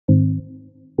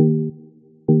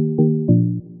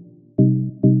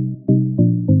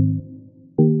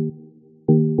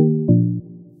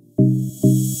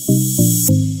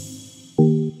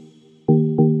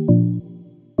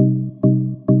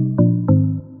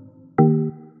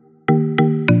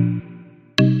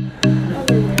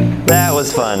That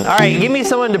was fun. All right, give me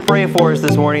someone to pray for us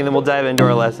this morning, then we'll dive into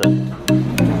our lesson.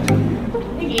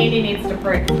 I think Andy needs to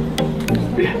pray.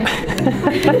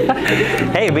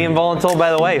 Hey, being voluntold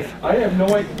by the wife. I have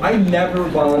no idea. I never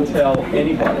volunteer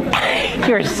anybody.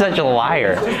 You're such a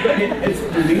liar.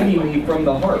 It's leading me from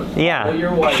the heart. Yeah, Well,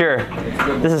 your wife, sure.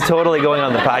 This is totally going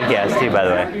on the podcast too, by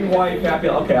the way. Happy wife, happy.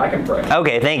 Okay, I can pray.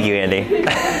 Okay, thank you, Andy.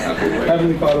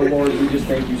 Heavenly Father, Lord, we just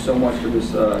thank you so much for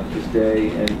this day.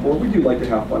 And Lord, we do like to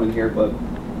have fun in here, but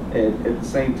at the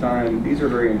same time, these are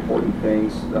very important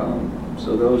things.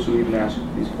 So those who even ask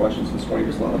these questions this morning,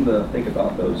 just let them to think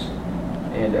about those.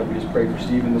 And we just pray for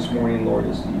Stephen this morning, Lord,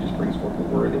 as he just brings forth the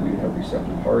word, that we would have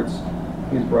receptive hearts.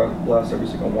 Please bless every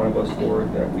single one of us,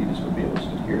 Lord, that we just would be able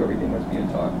to hear everything that's being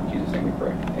taught. In Jesus' name we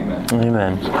pray. Amen.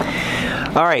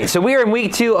 Amen. All right, so we are in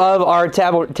week 2 of our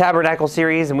Tabernacle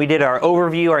series, and we did our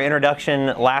overview, our introduction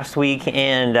last week,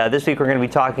 and this week we're going to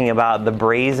be talking about the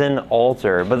brazen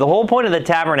altar. But the whole point of the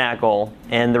tabernacle,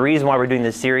 and the reason why we're doing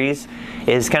this series,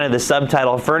 is kind of the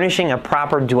subtitle, Furnishing a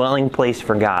Proper Dwelling Place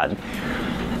for God.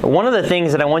 One of the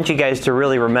things that I want you guys to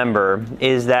really remember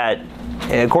is that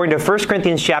according to 1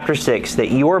 Corinthians chapter 6, that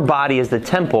your body is the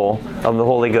temple of the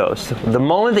Holy Ghost. The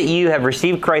moment that you have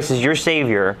received Christ as your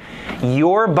Savior,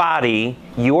 your body,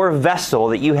 your vessel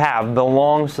that you have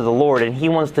belongs to the Lord, and He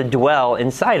wants to dwell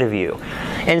inside of you.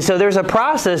 And so there's a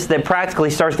process that practically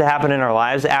starts to happen in our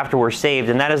lives after we're saved,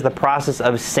 and that is the process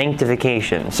of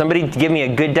sanctification. Somebody give me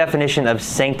a good definition of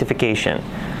sanctification.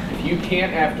 If you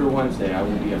can't after Wednesday, I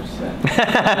will be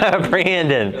upset.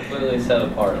 Brandon. It's literally set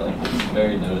apart, like it's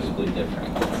very noticeably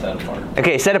different. Set apart.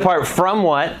 Okay, set apart from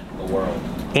what? The world.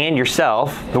 And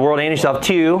yourself. The world and yourself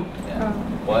to? Yeah.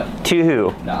 What? To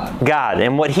who? God. God,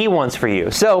 and what He wants for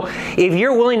you. So, if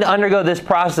you're willing to undergo this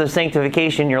process of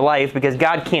sanctification in your life, because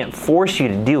God can't force you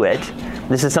to do it,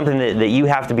 this is something that you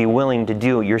have to be willing to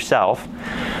do yourself,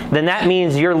 then that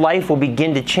means your life will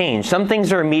begin to change. Some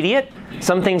things are immediate,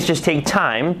 some things just take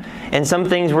time, and some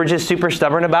things we're just super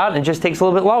stubborn about and it just takes a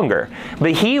little bit longer.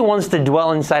 But He wants to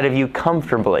dwell inside of you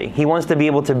comfortably. He wants to be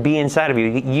able to be inside of you.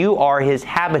 You are His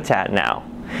habitat now.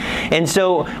 And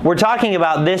so we're talking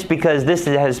about this because this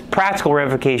has practical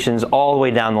ramifications all the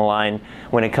way down the line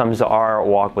when it comes to our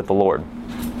walk with the Lord.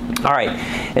 All right,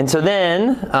 and so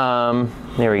then,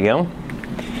 there we go.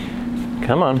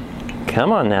 Come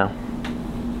on now.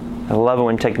 I love it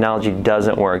when technology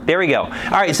doesn't work. There we go.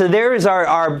 All right, so there is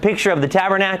our picture of the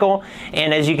tabernacle.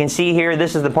 And as you can see here,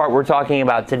 this is the part we're talking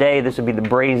about today. This would be the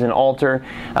brazen altar.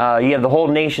 You have the whole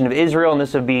nation of Israel, and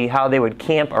this would be how they would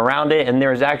camp around it. And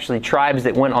there's actually tribes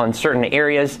that went on certain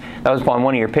areas. That was on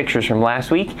one of your pictures from last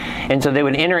week. And so they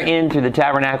would enter in through the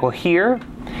tabernacle here,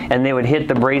 and they would hit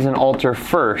the brazen altar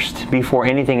first before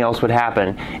anything else would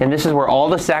happen. And this is where all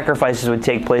the sacrifices would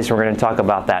take place, and we're going to talk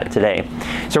about that today.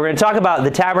 So we're going to talk about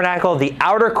the tabernacle, the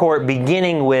outer court,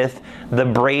 beginning with the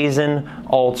brazen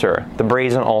altar. The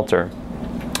brazen altar.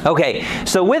 Okay,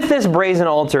 so with this brazen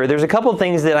altar, there's a couple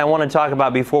things that I want to talk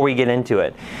about before we get into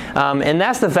it. And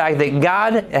that's the fact that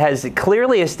God has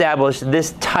clearly established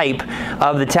this type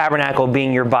of the tabernacle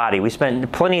being your body. We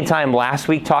spent plenty of time last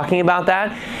week talking about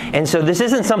that. And so this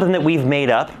isn't something that we've made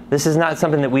up. This is not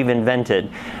something that we've invented.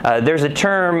 There's a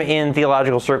term in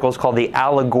theological circles called the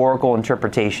allegorical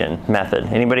interpretation method.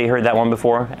 Anybody heard that one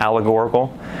before? Allegorical?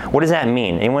 What does that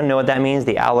mean? Anyone know what that means?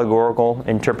 The allegorical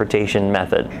interpretation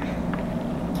method.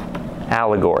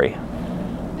 Allegory.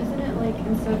 Isn't it like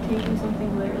instead of taking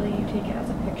something literally, you take it as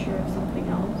a picture of something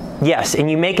else? Yes, and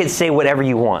you make it say whatever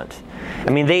you want. I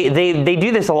mean, they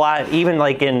do this a lot, even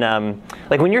like in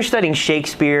like when you're studying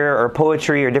Shakespeare or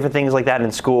poetry or different things like that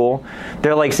in school.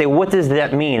 They're like, say, what does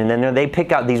that mean? And then they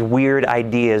pick out these weird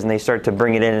ideas and they start to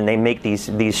bring it in, and they make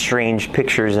these strange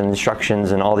pictures and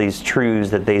instructions and all these truths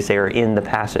that they say are in the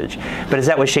passage. But is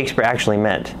that what Shakespeare actually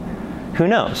meant? Who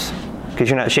knows? Because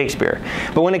you're not Shakespeare.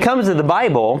 But when it comes to the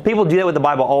Bible, people do that with the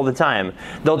Bible all the time.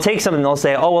 They'll take something and they'll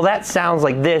say, oh, well, that sounds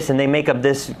like this, and they make up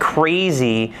this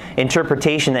crazy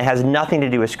interpretation that has nothing to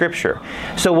do with Scripture.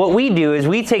 So what we do is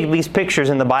we take these pictures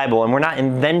in the Bible, and we're not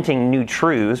inventing new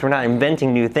truths, we're not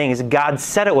inventing new things. God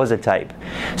said it was a type.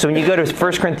 So when you go to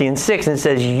 1 Corinthians 6 and it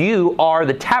says, you are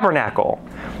the tabernacle.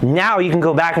 Now you can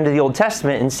go back into the Old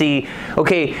Testament and see,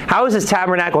 okay, how is this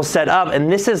tabernacle set up?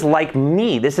 And this is like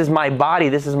me. This is my body.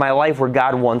 This is my life where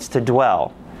God wants to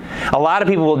dwell. A lot of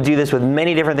people will do this with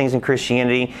many different things in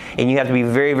Christianity, and you have to be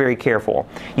very, very careful.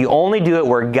 You only do it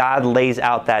where God lays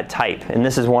out that type. And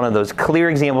this is one of those clear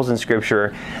examples in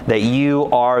Scripture that you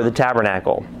are the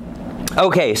tabernacle.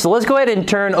 Okay, so let's go ahead and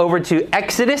turn over to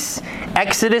Exodus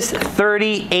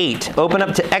 38. Open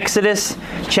up to Exodus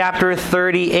chapter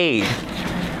 38.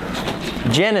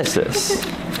 Genesis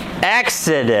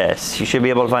Exodus. You should be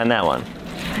able to find that one.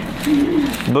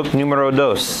 Book numero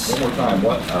dos. One more time.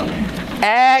 What?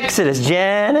 Exodus,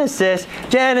 Genesis,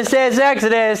 Genesis,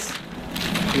 Exodus.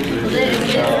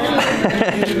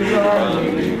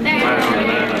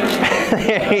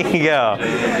 There you go.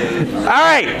 All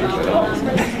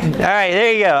right,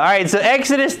 there you go. All right, so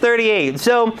Exodus 38.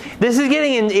 So this is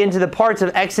getting into the parts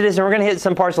of Exodus, and we're going to hit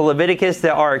some parts of Leviticus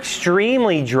that are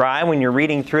extremely dry when you're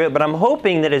reading through it, but I'm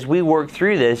hoping that as we work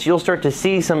through this, you'll start to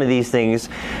see some of these things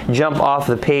jump off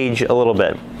the page a little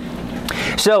bit.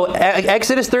 So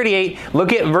Exodus 38,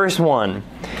 look at verse 1.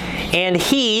 And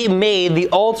he made the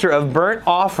altar of burnt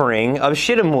offering of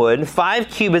shittim wood. 5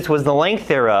 cubits was the length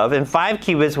thereof, and 5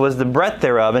 cubits was the breadth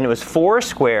thereof, and it was 4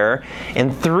 square,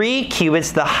 and 3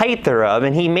 cubits the height thereof.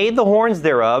 And he made the horns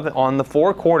thereof on the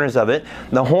 4 corners of it.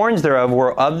 The horns thereof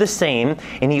were of the same,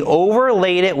 and he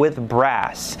overlaid it with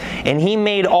brass. And he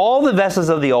made all the vessels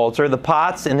of the altar, the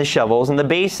pots and the shovels, and the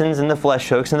basins and the flesh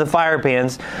hooks and the fire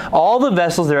pans. All the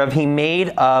vessels thereof he made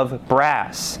of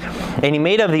brass. And he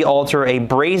made of the altar a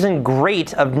brazen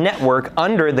grate of network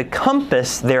under the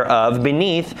compass thereof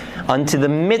beneath unto the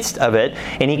midst of it.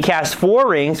 And he cast 4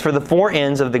 rings for the 4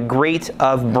 ends of the grate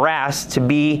of brass to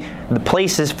be the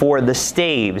places for the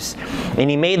staves. And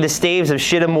he made the staves of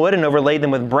shittim wood and overlaid them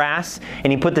with brass.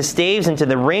 And he put the staves into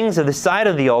the rings of the side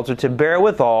of the altar to bear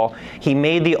withal. He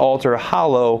made the altar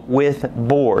hollow with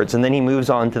boards. And then he moves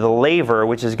on to the laver,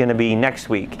 which is going to be next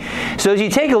week. So as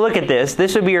you take a look at this,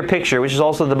 this would be your picture, which is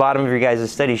also the bottom of your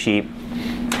guys' study sheet.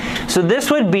 So this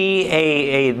would be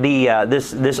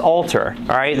this altar,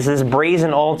 all right? This is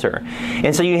brazen altar,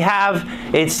 and so you have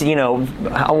it's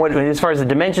as far as the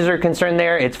dimensions are concerned,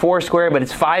 there it's 4 square, but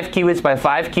it's 5 cubits by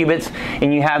 5 cubits,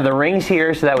 and you have the rings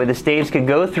here so that way the staves could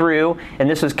go through, and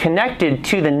this was connected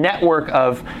to the network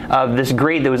of this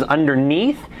grate that was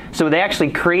underneath. So they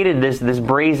actually created this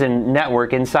brazen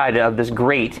network inside of this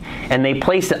grate, and they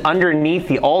placed it underneath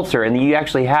the altar, and you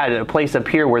actually had a place up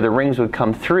here where the rings would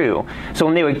come through. So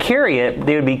when they would carry it,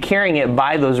 they would be carrying it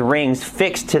by those rings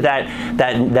fixed to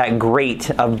that grate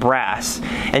of brass.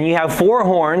 And you have 4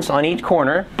 horns on each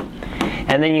corner,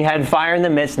 and then you had fire in the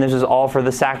midst, and this was all for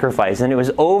the sacrifice. And it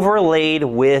was overlaid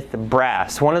with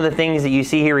brass. One of the things that you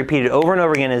see here repeated over and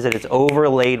over again is that it's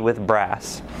overlaid with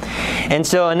brass. And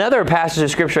so another passage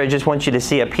of Scripture I just want you to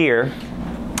see up here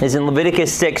is in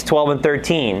Leviticus 6, 12 and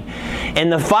 13.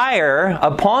 And the fire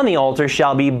upon the altar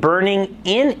shall be burning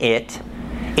in it.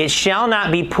 It shall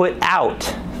not be put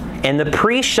out. And the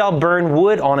priest shall burn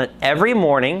wood on it every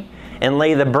morning, and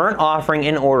lay the burnt offering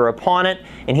in order upon it,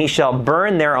 and he shall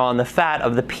burn thereon the fat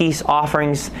of the peace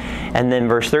offerings. And then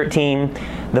verse 13,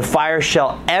 the fire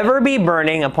shall ever be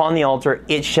burning upon the altar,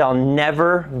 it shall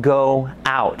never go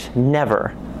out.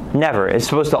 Never. Never. It's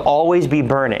supposed to always be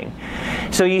burning.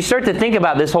 So you start to think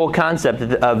about this whole concept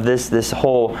of this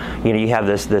whole, you have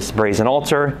this brazen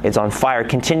altar, it's on fire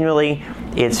continually,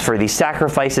 it's for these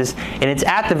sacrifices, and it's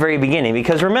at the very beginning,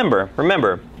 because remember,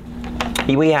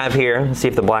 we have here, let's see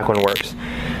if the black one works.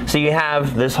 So you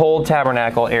have this whole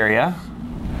tabernacle area,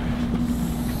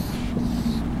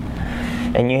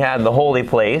 and you have the holy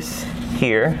place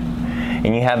here,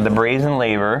 and you have the brazen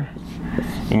laver,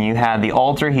 and you have the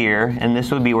altar here, and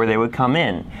this would be where they would come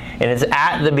in. And it's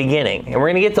at the beginning. And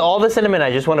we're going to get to all this in a minute.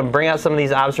 I just want to bring out some of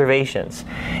these observations.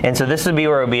 And so this would be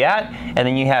where it would be at. And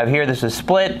then you have here, this is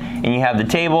split, and you have the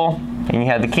table, and you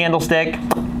have the candlestick.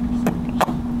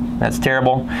 That's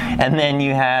terrible. And then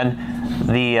you had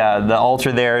the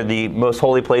altar there, the most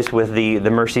holy place with the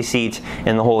mercy seat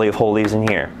and the Holy of Holies in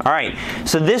here. All right,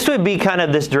 so this would be kind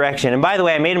of this direction. And by the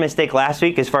way, I made a mistake last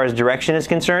week as far as direction is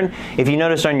concerned. If you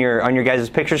noticed on your guys'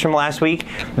 pictures from last week,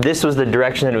 this was the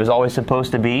direction that it was always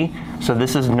supposed to be. So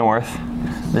this is north,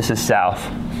 this is south,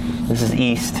 this is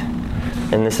east,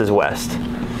 and this is west.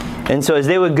 And so as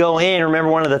they would go in, remember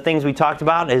one of the things we talked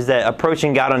about is that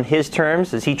approaching God on His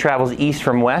terms as He travels east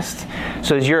from west.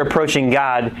 So as you're approaching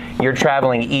God, you're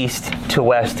traveling east to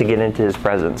west to get into His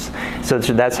presence. So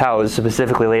that's how it was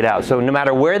specifically laid out. So no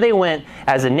matter where they went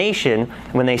as a nation,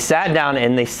 when they sat down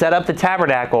and they set up the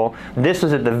tabernacle, this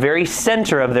was at the very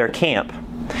center of their camp.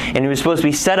 And it was supposed to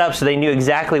be set up so they knew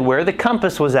exactly where the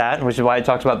compass was at, which is why it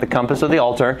talks about the compass of the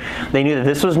altar. They knew that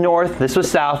this was north, this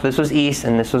was south, this was east,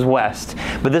 and this was west.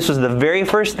 But this was the very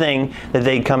first thing that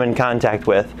they'd come in contact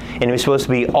with. And it was supposed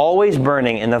to be always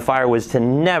burning, and the fire was to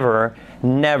never,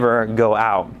 never go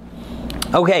out.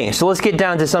 Okay, so let's get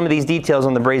down to some of these details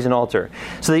on the brazen altar.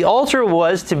 So the altar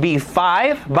was to be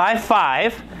 5 by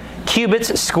 5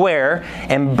 cubits square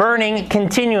and burning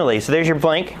continually. So there's your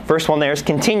blank. First one there is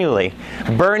continually.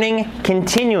 Burning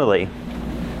continually.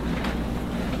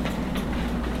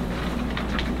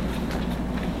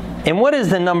 And what is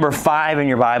the number 5 in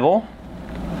your Bible?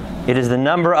 It is the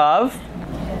number of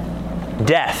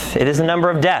death. It is the number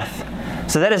of death.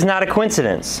 So that is not a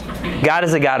coincidence. God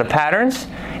is a God of patterns.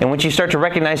 And once you start to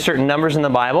recognize certain numbers in the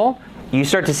Bible, you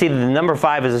start to see that the number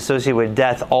 5 is associated with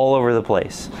death all over the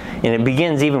place. And it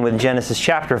begins even with Genesis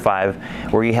chapter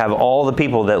 5, where you have all the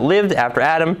people that lived after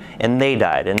Adam, and they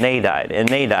died, and they died, and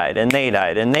they died, and they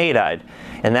died, and they died.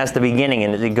 And that's the beginning,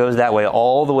 and it goes that way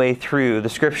all the way through the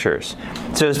Scriptures.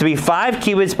 So it's to be 5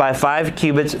 cubits by 5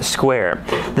 cubits square.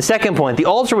 The second point, the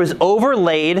altar was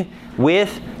overlaid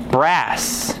with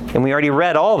brass. And we already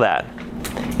read all that.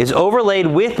 It's overlaid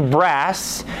with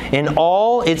brass, and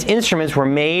all its instruments were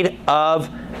made of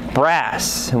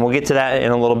brass. And we'll get to that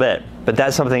in a little bit. But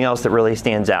that's something else that really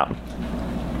stands out.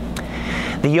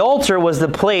 The altar was the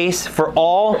place for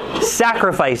all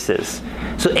sacrifices.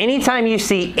 So anytime you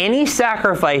see any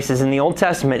sacrifices in the Old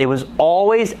Testament, it was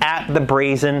always at the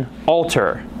brazen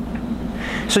altar.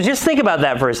 So just think about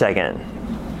that for a second.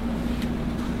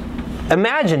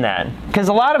 Imagine that. Because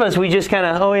a lot of us, we just kind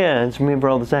of, oh yeah, it's me for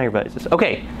all the sacrifices.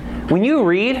 Okay, when you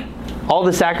read all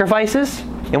the sacrifices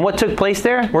and what took place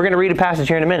there, we're going to read a passage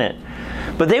here in a minute.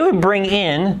 But they would bring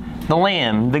in the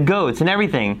lamb, the goats, and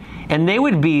everything, and they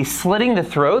would be slitting the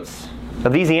throats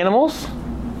of these animals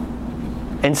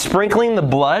and sprinkling the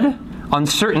blood on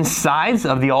certain sides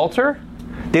of the altar.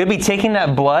 They would be taking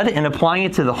that blood and applying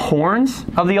it to the horns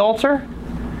of the altar.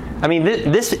 I mean,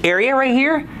 this area right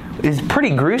here is pretty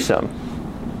gruesome,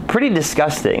 pretty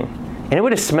disgusting, and it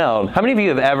would have smelled. How many of you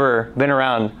have ever been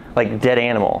around like a dead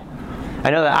animal?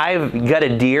 I know that I've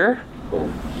gutted deer,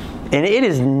 and it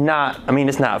is not, I mean,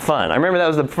 it's not fun. I remember that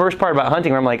was the first part about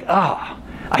hunting where I'm like, oh,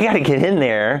 I got to get in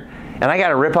there, and I got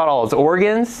to rip out all its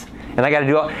organs, and I got to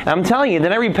do all, and I'm telling you,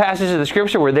 then I read passages of the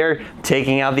Scripture where they're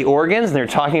taking out the organs, and they're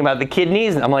talking about the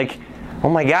kidneys, and I'm like, oh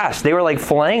my gosh, they were like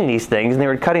filleting these things, and they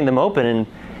were cutting them open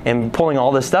and pulling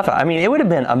all this stuff out. I mean, it would have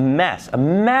been a mess,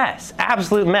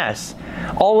 absolute mess,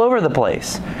 all over the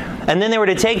place. And then they were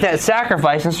to take that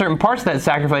sacrifice, and certain parts of that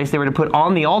sacrifice they were to put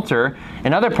on the altar,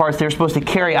 and other parts they were supposed to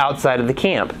carry outside of the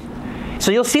camp. So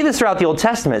you'll see this throughout the Old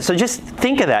Testament. So just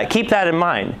think of that. Keep that in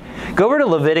mind. Go over to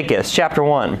Leviticus chapter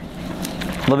 1.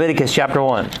 Leviticus chapter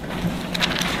 1.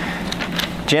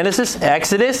 Genesis,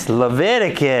 Exodus,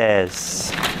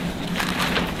 Leviticus.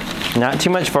 Not too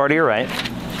much far to your right.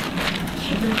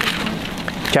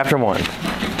 Chapter 1.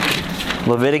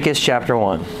 Leviticus chapter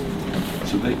 1.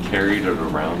 So they carried it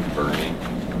around burning?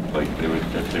 Like they would,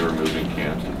 if they were moving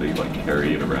camps, did they like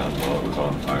carry it around while it was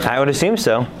on fire? I would assume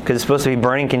so, because it's supposed to be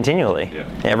burning continually. Yeah.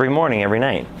 Every morning, every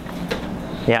night.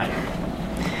 Yeah.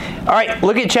 All right,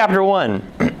 look at chapter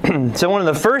 1. So one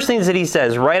of the first things that he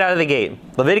says right out of the gate,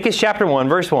 Leviticus chapter 1,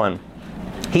 verse 1.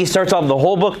 He starts off the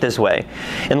whole book this way.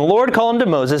 And the Lord called unto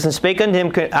Moses, and spake unto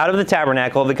him out of the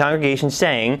tabernacle of the congregation,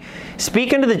 saying,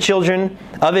 Speak unto the children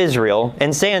of Israel,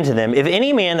 and say unto them, If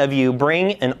any man of you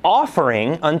bring an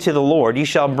offering unto the Lord, ye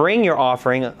shall bring your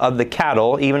offering of the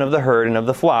cattle, even of the herd and of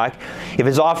the flock. If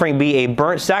his offering be a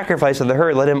burnt sacrifice of the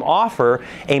herd, let him offer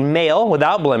a male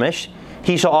without blemish.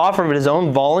 He shall offer of his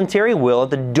own voluntary will at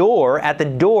the door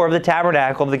of the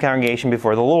tabernacle of the congregation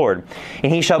before the Lord.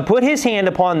 And he shall put his hand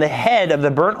upon the head of the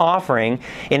burnt offering,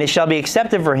 and it shall be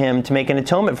accepted for him to make an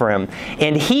atonement for him.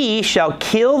 And he shall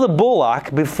kill the bullock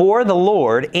before the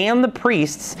Lord, and the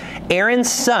priests,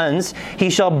 Aaron's sons. He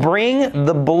shall bring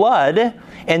the blood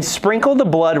and sprinkle the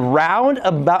blood round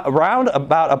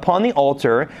about upon the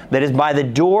altar that is by the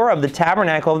door of the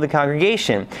tabernacle of the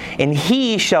congregation. And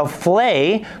he shall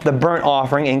flay the burnt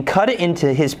offering and cut it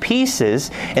into his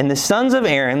pieces. And the sons of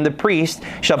Aaron, the priest,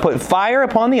 shall put fire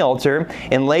upon the altar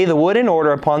and lay the wood in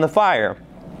order upon the fire.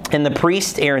 And the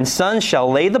priest, Aaron's son,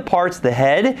 shall lay the parts, the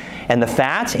head and the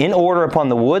fat, in order upon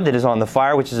the wood that is on the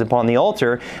fire, which is upon the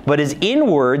altar. But his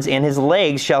inwards and his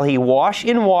legs shall he wash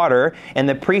in water, and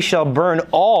the priest shall burn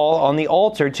all on the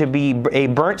altar to be a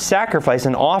burnt sacrifice,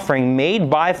 an offering made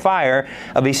by fire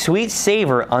of a sweet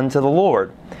savor unto the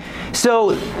Lord.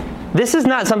 So this is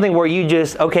not something where you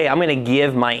just, okay, I'm going to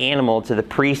give my animal to the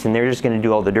priest and they're just going to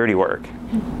do all the dirty work.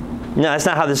 No, that's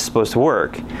not how this is supposed to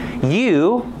work.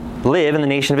 You live in the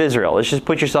nation of Israel. Let's just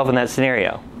put yourself in that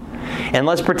scenario. And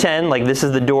let's pretend like this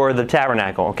is the door of the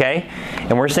tabernacle, okay?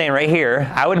 And we're saying right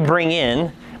here, I would bring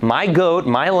in my goat,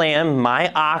 my lamb,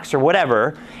 my ox, or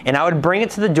whatever, and I would bring it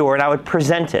to the door and I would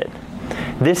present it.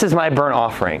 This is my burnt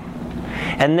offering.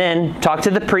 And then talk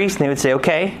to the priest, and they would say,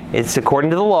 okay, it's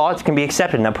according to the law, it's going to be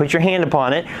accepted. Now put your hand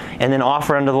upon it, and then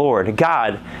offer unto the Lord.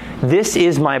 God, this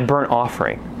is my burnt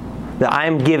offering. that I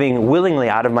am giving willingly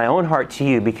out of my own heart to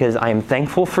you because I am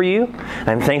thankful for you.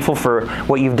 I'm thankful for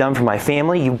what you've done for my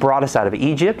family. You brought us out of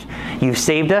Egypt. You've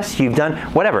saved us. You've done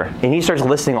whatever. And he starts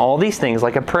listing all these things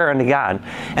like a prayer unto God.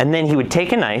 And then he would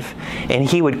take a knife and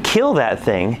he would kill that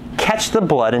thing, catch the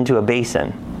blood into a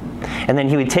basin. And then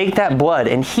he would take that blood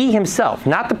and he himself,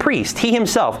 not the priest, he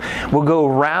himself will go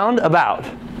round about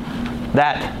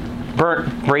that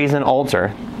burnt brazen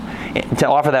altar to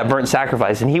offer that burnt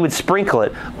sacrifice, and he would sprinkle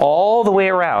it all the way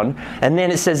around, and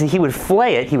then it says that he would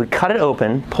flay it, he would cut it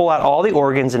open, pull out all the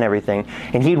organs and everything,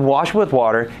 and he'd wash it with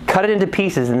water, cut it into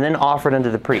pieces, and then offer it unto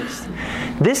the priest.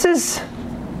 This is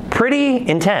pretty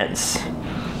intense.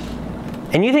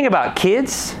 And you think about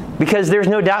kids, because there's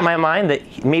no doubt in my mind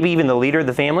that maybe even the leader of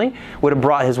the family would have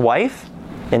brought his wife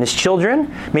and his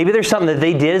children. Maybe there's something that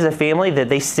they did as a family that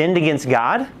they sinned against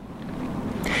God.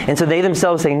 And so they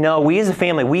themselves say, no, we as a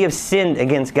family, we have sinned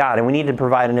against God and we need to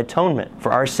provide an atonement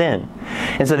for our sin.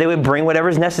 And so they would bring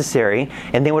whatever's necessary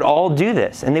and they would all do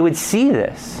this and they would see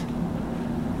this.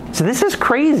 So this is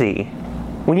crazy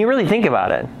when you really think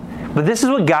about it. But this is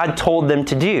what God told them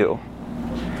to do.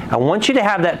 I want you to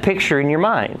have that picture in your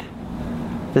mind.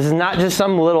 This is not just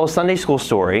some little Sunday school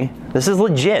story. This is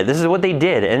legit. This is what they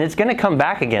did. And it's going to come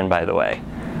back again, by the way.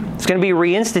 It's going to be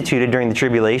reinstituted during the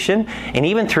tribulation, and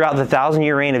even throughout the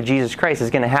 1,000-year reign of Jesus Christ, it's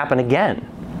going to happen again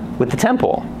with the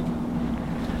temple.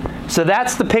 So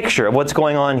that's the picture of what's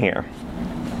going on here.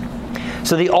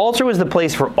 So the altar was the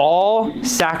place for all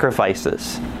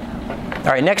sacrifices.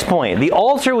 All right, next point. The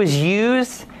altar was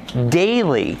used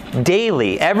daily.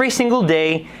 Every single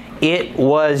day it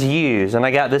was used. And I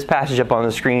got this passage up on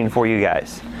the screen for you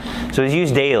guys. So it was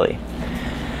used daily.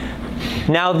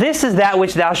 Now this is that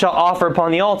which thou shalt offer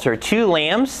upon the altar, 2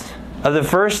 lambs of the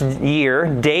first year,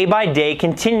 day by day,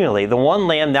 continually. The one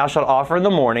lamb thou shalt offer in the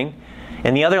morning,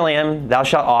 and the other lamb thou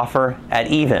shalt offer at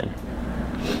even.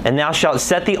 And thou shalt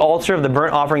set the altar of the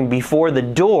burnt offering before the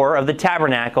door of the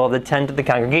tabernacle of the tent of the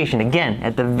congregation. Again,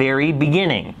 at the very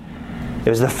beginning. It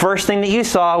was the first thing that you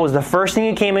saw, was the first thing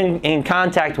you came in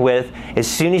contact with as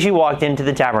soon as you walked into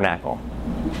the tabernacle.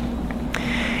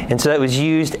 And so it was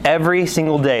used every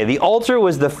single day. The altar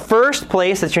was the first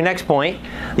place, that's your next point.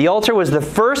 The altar was the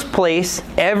first place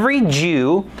every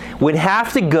Jew would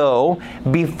have to go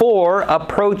before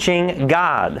approaching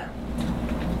God.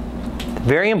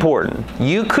 Very important.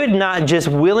 You could not just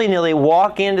willy-nilly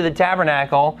walk into the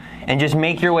tabernacle and just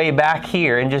make your way back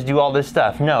here and just do all this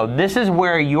stuff. No, this is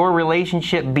where your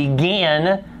relationship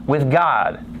began with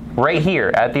God, right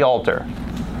here at the altar.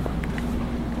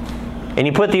 And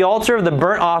you put the altar of the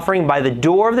burnt offering by the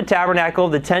door of the tabernacle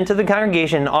of the tent of the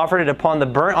congregation and offered it upon the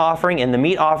burnt offering and the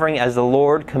meat offering as the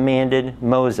Lord commanded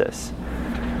Moses.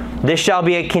 This shall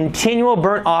be a continual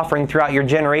burnt offering throughout your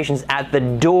generations at the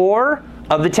door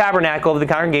of the tabernacle of the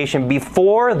congregation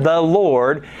before the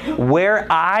Lord, where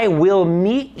I will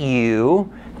meet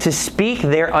you to speak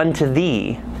there unto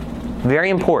thee. Very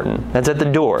important. That's at the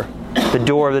door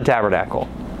of the tabernacle.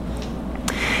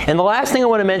 And the last thing I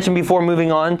want to mention before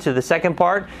moving on to the second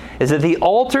part is that the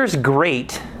altar's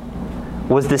grate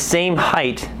was the same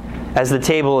height as the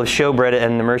table of showbread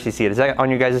and the mercy seat. Is that on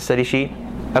your guys' study sheet?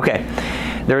 Okay.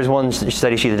 There was one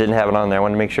study sheet that didn't have it on there. I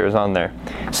wanted to make sure it was on there.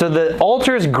 So the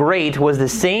altar's grate was the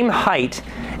same height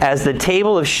as the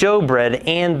table of showbread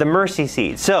and the mercy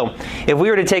seat. So if we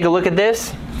were to take a look at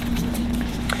this,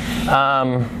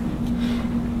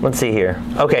 let's see here.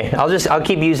 Okay, I'll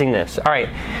keep using this. All right,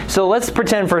 so let's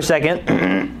pretend for a second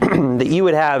that you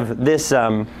would have this.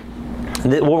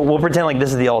 We'll pretend like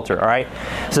this is the altar. All right,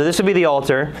 so this would be the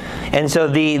altar, and so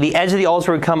the edge of the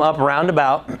altar would come up round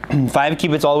about 5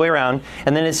 cubits all the way around,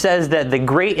 and then it says that the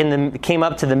grate came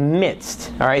up to the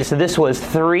midst. All right, so this was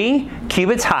 3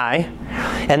 cubits high,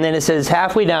 and then it says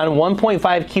halfway down,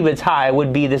 1.5 cubits high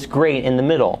would be this grate in the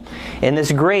middle, and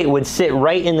this grate would sit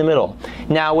right in the middle.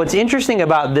 Now, what's interesting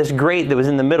about this grate that was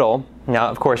in the middle, now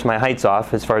of course my height's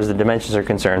off as far as the dimensions are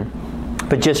concerned,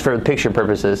 but just for picture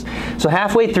purposes. So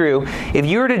halfway through, if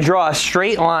you were to draw a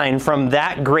straight line from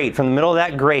that grate, from the middle of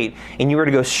that grate, and you were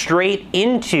to go straight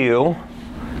into,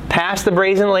 past the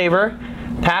brazen laver,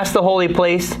 past the holy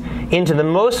place, into the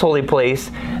most holy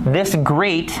place, this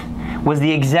grate was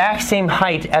the exact same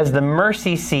height as the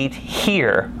mercy seat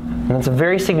here. And that's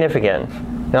very significant.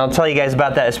 And I'll tell you guys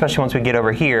about that, especially once we get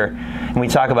over here and we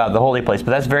talk about the holy place.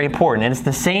 But that's very important. And it's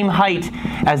the same height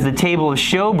as the table of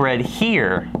showbread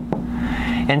here.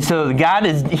 And so God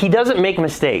He doesn't make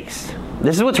mistakes.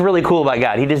 This is what's really cool about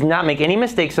God. He does not make any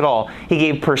mistakes at all. He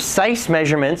gave precise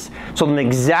measurements, told them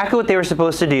exactly what they were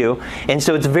supposed to do. And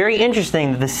so it's very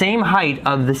interesting that the same height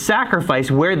of the sacrifice,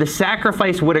 where the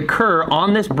sacrifice would occur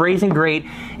on this brazen grate,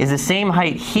 is the same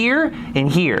height here and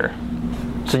here.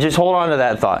 So just hold on to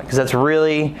that thought, because that's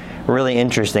really, really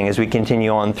interesting as we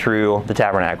continue on through the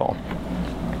tabernacle.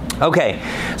 Okay,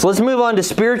 so let's move on to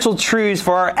spiritual truths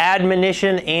for our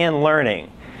admonition and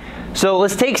learning. So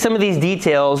let's take some of these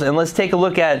details and let's take a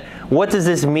look at what does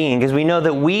this mean, because we know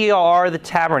that we are the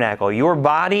tabernacle. Your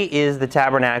body is the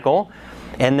tabernacle,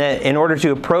 and that in order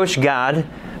to approach God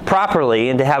properly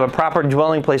and to have a proper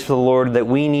dwelling place for the Lord, that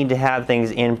we need to have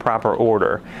things in proper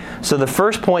order. So the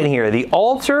first point here, the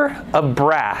altar of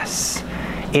brass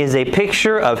is a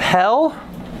picture of hell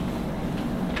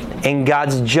and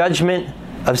God's judgment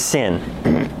of sin.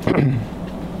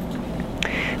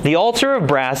 The altar of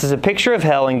brass is a picture of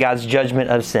hell and God's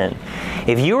judgment of sin.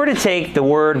 If you were to take the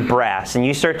word brass and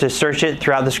you start to search it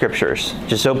throughout the scriptures,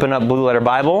 just open up Blue Letter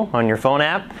Bible on your phone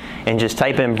app and just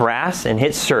type in brass and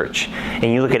hit search.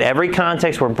 And you look at every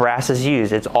context where brass is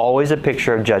used, it's always a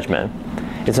picture of judgment.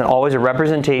 It's always a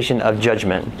representation of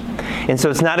judgment. And so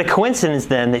it's not a coincidence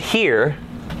then that here,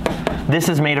 this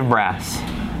is made of brass.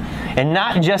 And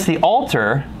not just the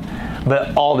altar,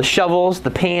 but all the shovels, the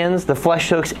pans, the flesh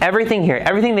hooks, everything here,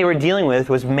 everything they were dealing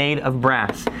with was made of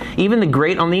brass. Even the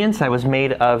grate on the inside was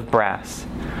made of brass.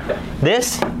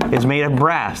 This is made of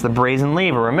brass, the brazen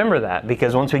laver. Remember that,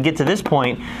 because once we get to this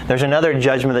point, there's another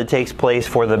judgment that takes place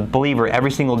for the believer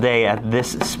every single day at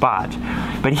this spot.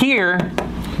 But here,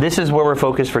 this is where we're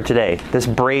focused for today, this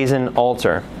brazen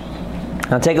altar.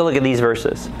 Now take a look at these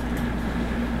verses.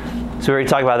 So we already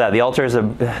talked about that. The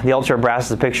altar of brass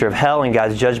is a picture of hell and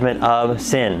God's judgment of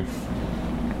sin.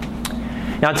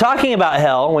 Now, talking about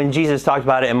hell, when Jesus talked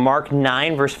about it in Mark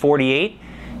 9, verse 48,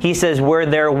 he says, "Where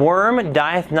their worm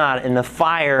dieth not, and the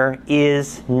fire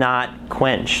is not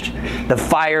quenched." The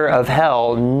fire of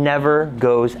hell never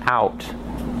goes out.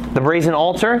 The brazen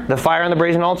altar, the fire on the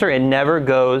brazen altar, it never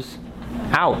goes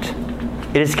out.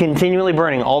 It is continually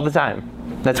burning all the time.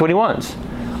 That's what he wants.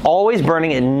 Always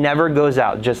burning, it never goes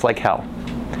out, just like hell.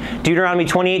 Deuteronomy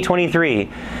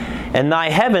 28:23, "And thy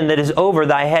heaven that is over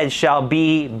thy head shall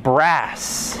be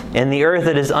brass, and the earth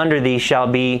that is under thee shall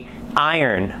be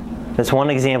iron." That's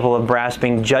one example of brass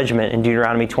being judgment in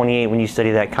Deuteronomy 28 when you study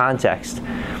that context.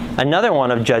 Another one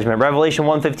of judgment, Revelation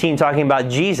 1:15, talking about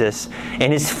Jesus,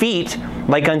 "And his feet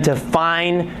like unto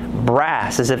fine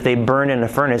brass, as if they burned in a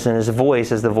furnace, and his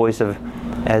voice as the voice of,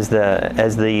 as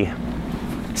the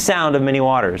sound of many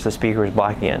waters." The speaker is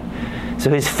blocking it. So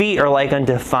his feet are like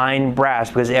unto fine brass,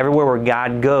 because everywhere where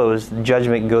God goes,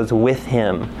 judgment goes with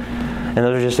him. And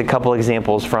those are just a couple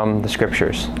examples from the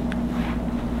scriptures.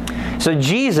 So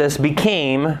Jesus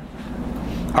became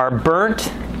our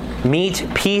burnt meat,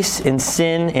 peace, and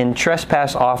sin, and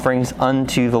trespass offerings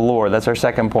unto the Lord. That's our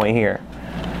second point here.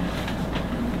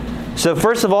 So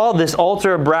first of all, this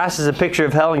altar of brass is a picture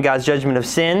of hell and God's judgment of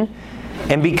sin.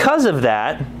 And because of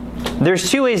that, there's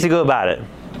two ways to go about it.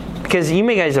 Because you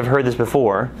guys have heard this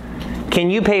before. Can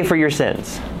you pay for your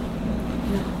sins?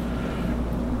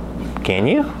 Can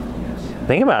you?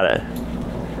 Think about it.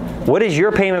 What is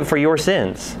your payment for your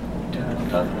sins?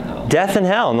 Death and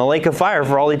hell in the lake of fire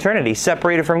for all eternity,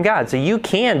 separated from God. So you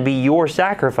can be your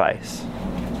sacrifice.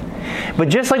 But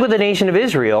just like with the nation of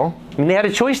Israel, they had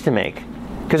a choice to make.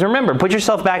 Because remember, put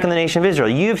yourself back in the nation of Israel.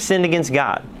 You've sinned against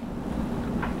God.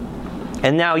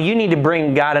 And now you need to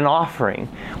bring God an offering.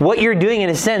 What you're doing in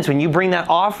a sense when you bring that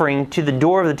offering to the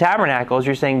door of the tabernacle is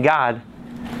you're saying, "God,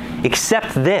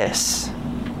 accept this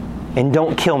and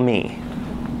don't kill me."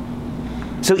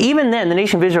 So even then, the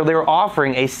nation of Israel, they were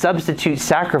offering a substitute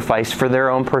sacrifice for their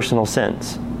own personal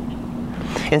sins.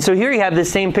 And so here you have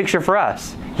this same picture for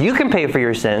us. You can pay for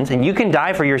your sins and you can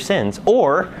die for your sins,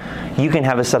 or you can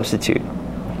have a substitute.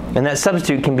 And that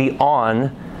substitute can be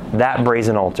on that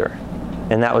brazen altar.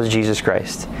 And that was Jesus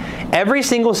Christ. Every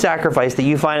single sacrifice that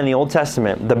you find in the Old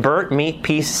Testament, the burnt meat,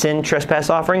 peace, sin, trespass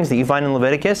offerings that you find in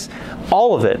Leviticus,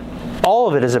 all of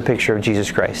it is a picture of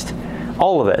Jesus Christ.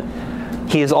 All of it.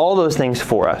 He is all those things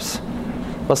for us.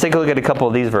 Let's take a look at a couple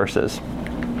of these verses.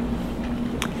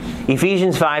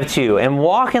 Ephesians 5:2, "And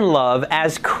walk in love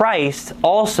as Christ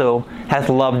also hath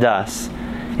loved us,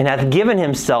 and hath given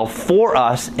himself for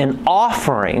us an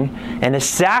offering and a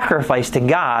sacrifice to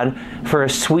God for a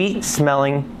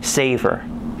sweet-smelling savor."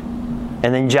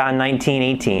 And then John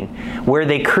 19:18, "Where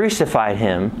they crucified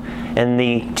him, and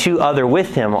the two other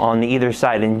with him on the either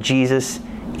side, and Jesus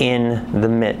in the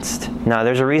midst." Now,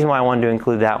 there's a reason why I wanted to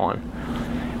include that one.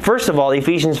 First of all,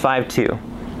 Ephesians 5:2.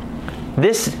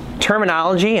 This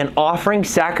terminology, an offering,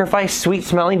 sacrifice, sweet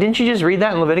smelling. Didn't you just read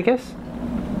that in Leviticus?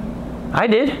 I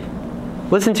did.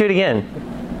 Listen to it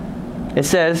again. It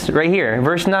says right here,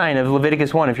 verse 9 of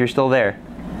Leviticus 1, if you're still there.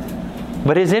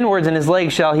 But his inwards and his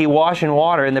legs shall he wash in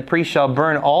water, and the priest shall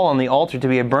burn all on the altar to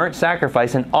be a burnt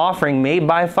sacrifice, an offering made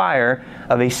by fire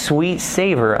of a sweet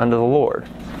savor unto the Lord.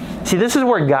 See, this is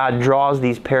where God draws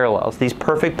these parallels, these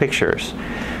perfect pictures.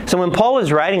 So when Paul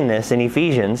was writing this in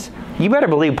Ephesians, you better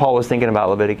believe Paul was thinking about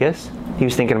Leviticus. He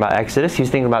was thinking about Exodus. He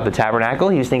was thinking about the tabernacle.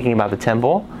 He was thinking about the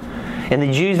temple. And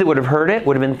the Jews that would have heard it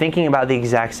would have been thinking about the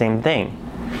exact same thing,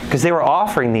 because they were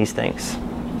offering these things.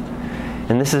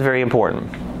 And this is very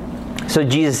important. So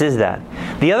Jesus is that.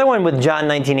 The other one with John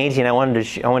 19:18, I wanted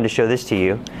to show this to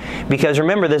you, because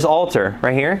remember this altar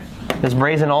right here, this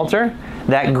brazen altar,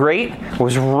 that grate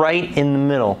was right in the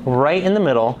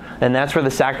middle, and that's where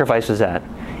the sacrifice was at,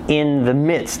 in the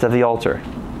midst of the altar.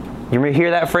 You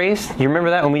hear that phrase? You remember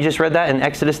that when we just read that in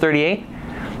Exodus 38?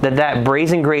 That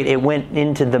brazen grate, it went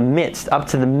into the midst, up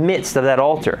to the midst of that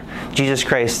altar. Jesus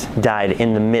Christ died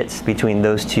in the midst between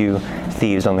those two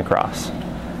thieves on the cross.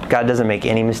 God doesn't make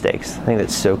any mistakes. I think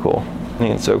that's so cool.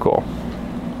 All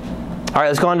right,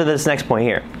 let's go on to this next point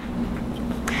here.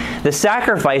 The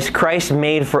sacrifice Christ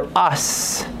made for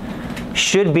us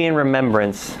should be in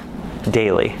remembrance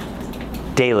daily.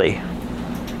 Daily.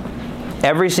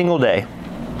 Every single day.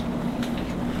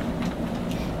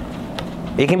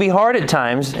 It can be hard at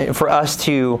times for us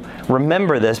to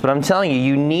remember this, but I'm telling you,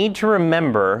 you need to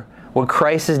remember what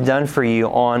Christ has done for you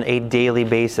on a daily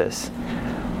basis.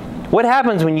 What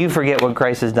happens when you forget what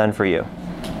Christ has done for you?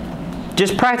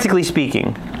 Just practically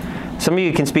speaking. Some of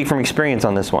you can speak from experience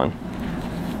on this one.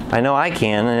 I know I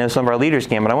can, I know some of our leaders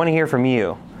can, but I want to hear from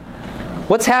you.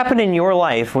 What's happened in your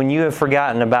life when you have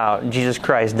forgotten about Jesus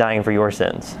Christ dying for your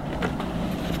sins?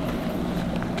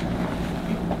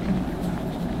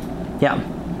 Yeah.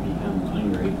 Become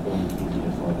ungrateful and easy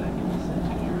to fall back into sin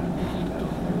because you're not thinking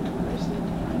about Christ that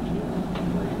behind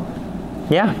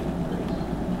you. Yeah.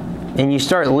 And you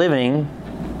start living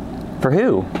for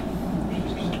who?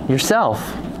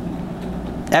 Yourself.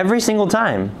 Every single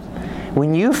time.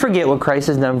 When you forget what Christ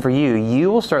has done for you,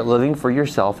 you will start living for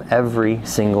yourself every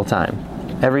single time.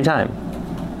 Every time.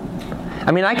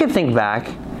 I mean, I could think back,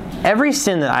 every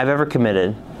sin that I've ever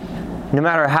committed, no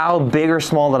matter how big or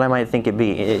small that I might think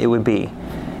it would be,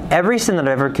 every sin that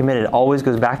I've ever committed always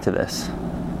goes back to this.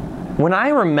 When I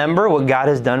remember what God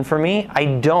has done for me, I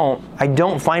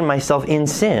don't find myself in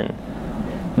sin.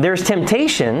 There's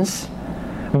temptations,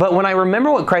 but when I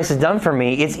remember what Christ has done for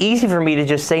me, it's easy for me to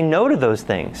just say no to those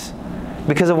things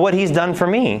because of what He's done for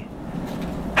me.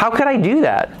 How could I do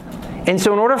that? And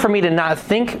so in order for me to not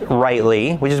think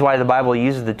rightly, which is why the Bible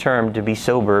uses the term to be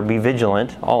sober, be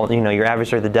vigilant, your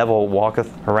adversary the devil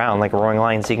walketh around like a roaring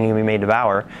lion seeking whom he may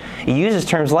devour. It uses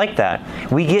terms like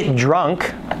that. We get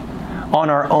drunk on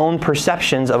our own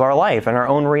perceptions of our life and our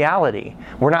own reality.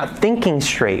 We're not thinking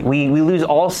straight. We lose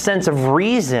all sense of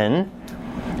reason.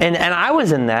 And I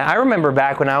was in that. I remember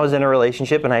back when I was in a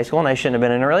relationship in high school, and I shouldn't have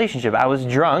been in a relationship. I was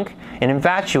drunk and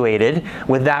infatuated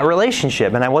with that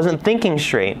relationship, and I wasn't thinking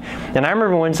straight. And I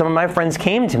remember when some of my friends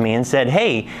came to me and said,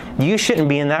 hey, you shouldn't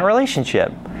be in that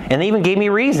relationship. And they even gave me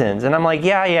reasons. And I'm like,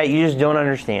 yeah, you just don't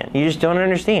understand. You just don't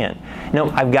understand.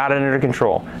 No, I've got it under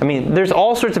control. I mean, there's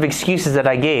all sorts of excuses that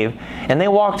I gave, and they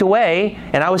walked away,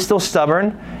 and I was still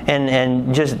stubborn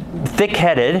and just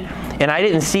thick-headed, and I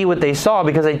didn't see what they saw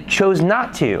because I chose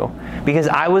not to, because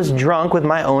I was drunk with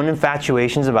my own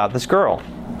infatuations about this girl.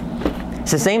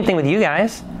 It's the same thing with you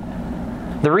guys.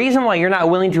 The reason why you're not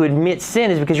willing to admit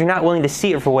sin is because you're not willing to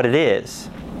see it for what it is.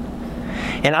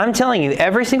 And I'm telling you,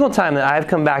 every single time that I've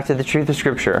come back to the truth of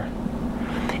Scripture,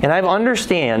 and I've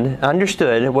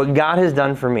understood what God has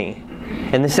done for me,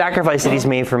 and the sacrifice that He's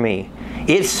made for me,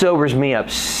 it sobers me up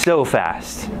so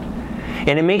fast.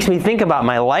 And it makes me think about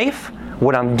my life,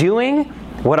 what I'm doing,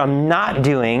 what I'm not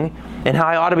doing, and how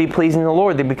I ought to be pleasing the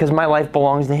Lord, because my life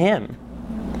belongs to Him.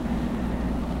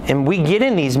 And we get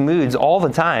in these moods all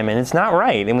the time, and it's not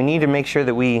right, and we need to make sure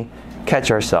that we catch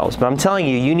ourselves. But I'm telling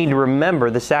you, you need to remember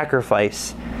the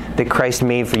sacrifice that Christ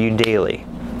made for you daily.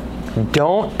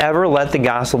 Don't ever let the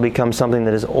gospel become something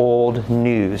that is old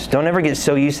news. Don't ever get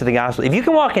so used to the gospel. If you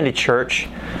can walk into church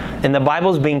and the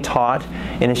Bible's being taught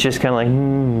and it's just kind of like,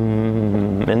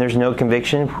 and there's no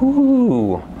conviction,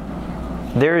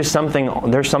 there's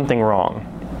something wrong.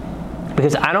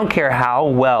 Because I don't care how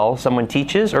well someone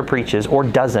teaches or preaches or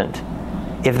doesn't.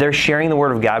 If they're sharing the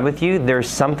Word of God with you, there's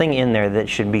something in there that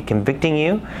should be convicting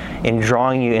you and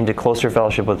drawing you into closer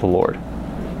fellowship with the Lord.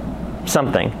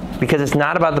 Something. Because it's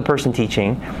not about the person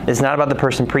teaching. It's not about the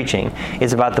person preaching.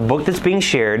 It's about the book that's being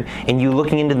shared and you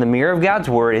looking into the mirror of God's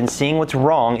Word and seeing what's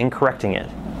wrong and correcting it.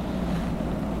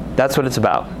 That's what it's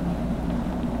about.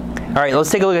 All right, let's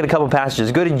take a look at a couple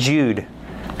passages. Go to Jude.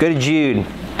 Go to Jude.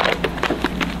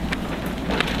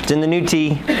 It's in the New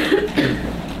T.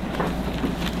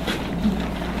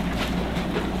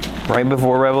 Right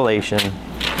before Revelation.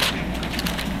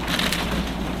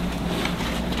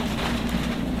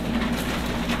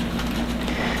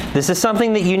 This is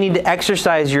something that you need to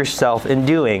exercise yourself in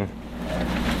doing.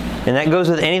 And that goes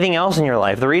with anything else in your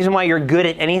life. The reason why you're good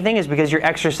at anything is because you're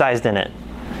exercised in it.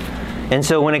 And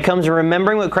so when it comes to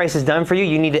remembering what Christ has done for you,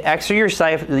 you need to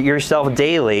exercise yourself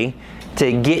daily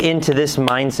to get into this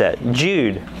mindset.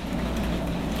 Jude.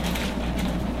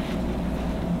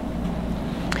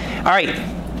 All right,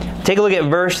 take a look at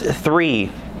verse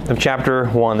 3 of chapter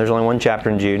 1. There's only one chapter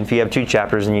in Jude. If you have 2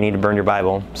 chapters, then you need to burn your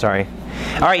Bible. Sorry.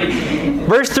 All right,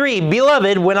 verse 3,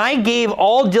 Beloved, when I gave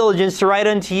all diligence to write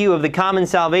unto you of the common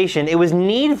salvation, it was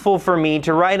needful for me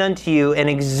to write unto you and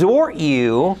exhort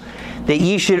you that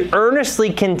ye should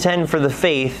earnestly contend for the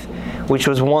faith which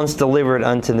was once delivered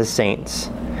unto the saints.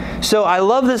 So I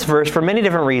love this verse for many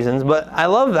different reasons, but I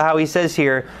love how he says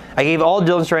here, I gave all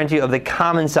diligence to write unto you of the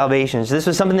common salvation. So this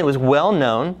was something that was well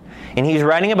known, and he's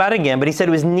writing about it again, but he said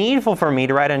it was needful for me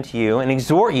to write unto you and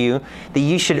exhort you that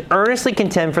you should earnestly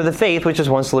contend for the faith which was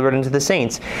once delivered unto the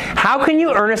saints. How can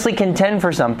you earnestly contend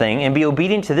for something and be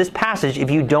obedient to this passage if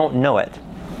you don't know it?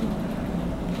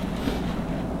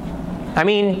 I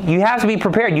mean, you have to be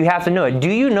prepared. You have to know it. Do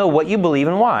you know what you believe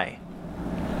and why?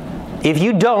 If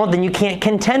you don't, then you can't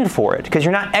contend for it because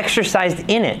you're not exercised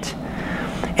in it.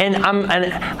 And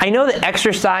I know that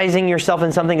exercising yourself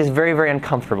in something is very, very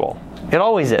uncomfortable. It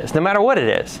always is, no matter what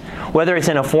it is. Whether it's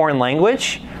in a foreign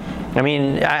language. I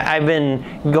mean, I've been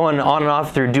going on and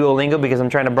off through Duolingo because I'm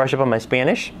trying to brush up on my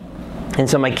Spanish. And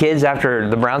so my kids, after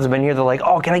the Browns have been here, they're like,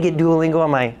 oh, can I get Duolingo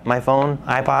on my phone,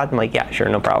 iPod? I'm like, yeah, sure,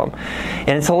 no problem.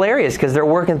 And it's hilarious because they're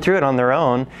working through it on their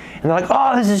own. And they're like,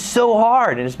 oh, this is so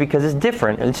hard. And it's because it's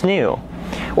different and it's new.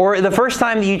 Or the first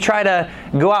time that you try to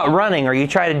go out running or you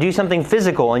try to do something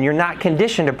physical and you're not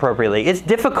conditioned appropriately, it's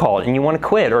difficult and you want to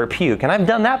quit or puke. And I've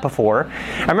done that before.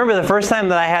 I remember the first time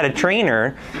that I had a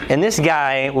trainer and this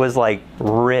guy was like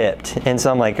ripped. And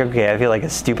so I'm like, okay, I feel like a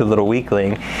stupid little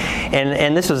weakling.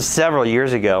 And this was several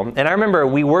years ago. And I remember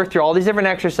we worked through all these different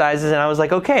exercises and I was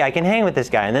like, okay, I can hang with this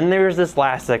guy. And then there was this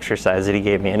last exercise that he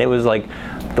gave me and it was like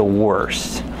the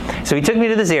worst. So he took me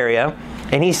to this area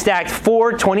and he stacked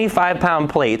 4 25-pound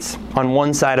plates on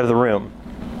one side of the room.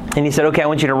 And he said, okay, I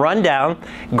want you to run down,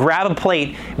 grab a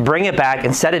plate, bring it back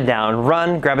and set it down.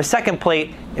 Run, grab a second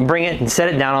plate and bring it and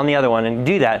set it down on the other one and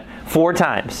do that 4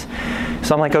 times.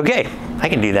 So I'm like, okay, I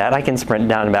can do that. I can sprint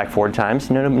down and back 4 times.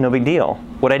 No big deal.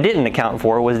 What I didn't account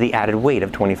for was the added weight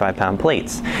of 25-pound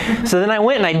plates. So then I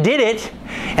went and I did it.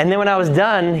 And then when I was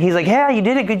done, he's like, yeah, you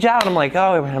did it. Good job. And I'm like,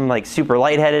 oh, I'm like super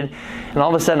lightheaded. And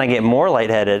all of a sudden I get more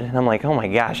lightheaded. And I'm like, oh my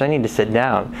gosh, I need to sit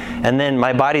down. And then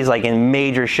my body's like in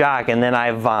major shock and then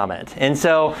I vomit. And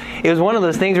so it was one of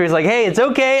those things where he's like, hey, it's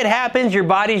okay. It happens. Your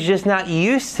body's just not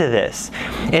used to this.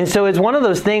 And so it's one of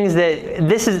those things that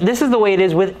this is the way it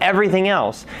is with everything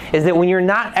else, is that when you're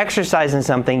not exercising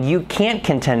something, you can't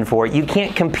contend for it. You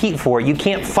can't compete for it. You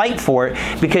can't fight for it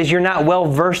because you're not well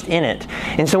versed in it.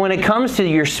 And so when it comes to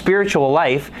your spiritual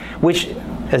life, which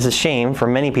is a shame for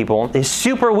many people, is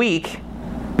super weak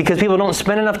because people don't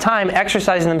spend enough time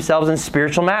exercising themselves in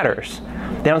spiritual matters.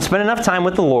 They don't spend enough time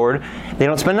with the Lord. They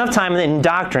don't spend enough time in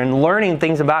doctrine, learning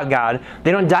things about God.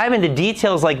 They don't dive into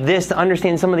details like this to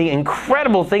understand some of the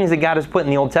incredible things that God has put in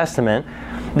the Old Testament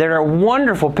that are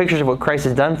wonderful pictures of what Christ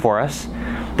has done for us,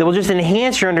 that will just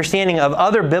enhance your understanding of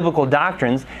other biblical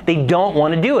doctrines. They don't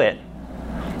want to do it.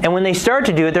 And when they start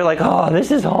to do it, they're like, oh, this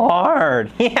is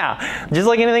hard. Yeah, just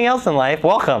like anything else in life,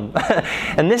 welcome.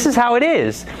 And this is how it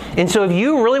is. And so if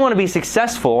you really want to be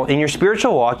successful in your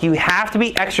spiritual walk, you have to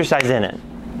be exercised in it.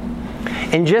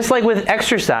 And just like with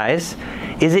exercise,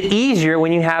 is it easier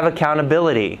when you have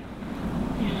accountability?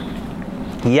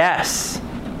 Yes.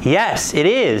 Yes, it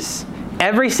is.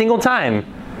 Every single time.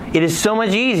 It is so much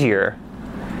easier.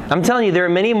 I'm telling you, there are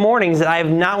many mornings that I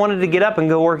have not wanted to get up and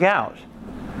go work out.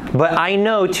 But I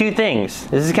know 2 things.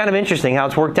 This is kind of interesting how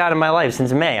it's worked out in my life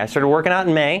since May. I started working out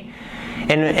in May,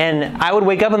 and I would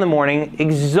wake up in the morning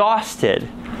exhausted.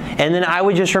 And then I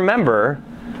would just remember,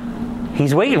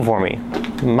 he's waiting for me.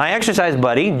 My exercise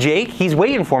buddy, Jake, he's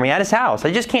waiting for me at his house.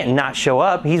 I just can't not show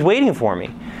up. He's waiting for me.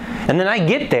 And then I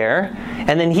get there,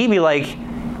 and then he'd be like,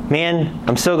 man,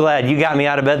 I'm so glad you got me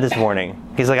out of bed this morning.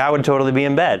 He's like, I would totally be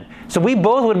in bed. So we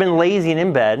both would have been lazy and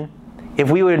in bed if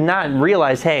we would not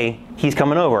realize, hey, he's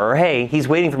coming over, or hey, he's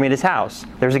waiting for me at his house.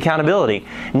 There's accountability.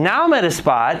 Now I'm at a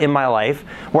spot in my life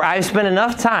where I've spent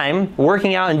enough time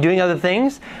working out and doing other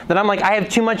things that I'm like, I have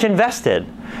too much invested.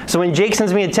 So when Jake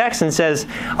sends me a text and says,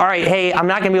 all right, hey, I'm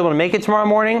not going to be able to make it tomorrow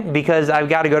morning because I've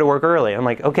got to go to work early. I'm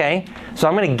like, okay. So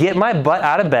I'm going to get my butt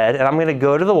out of bed and I'm going to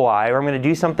go to the Y, or I'm going to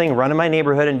do something, run in my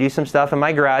neighborhood and do some stuff in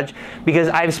my garage, because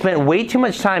I've spent way too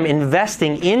much time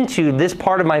investing into this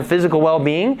part of my physical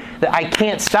well-being that I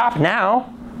can't stop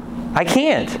now. I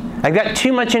can't. I've got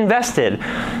too much invested.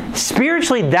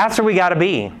 Spiritually, that's where we got to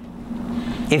be.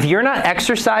 If you're not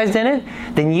exercised in it,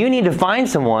 then you need to find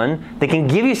someone that can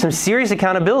give you some serious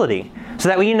accountability. So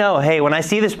that way you know, hey, when I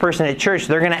see this person at church,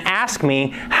 they're going to ask me,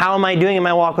 how am I doing in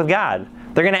my walk with God?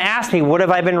 They're going to ask me, what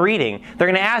have I been reading? They're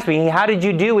going to ask me, how did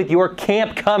you do with your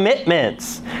camp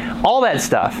commitments? All that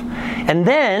stuff. And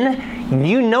then,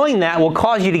 you knowing that will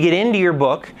cause you to get into your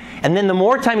book. And then the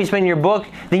more time you spend in your book,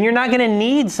 then you're not going to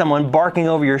need someone barking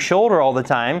over your shoulder all the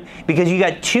time, because you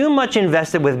got too much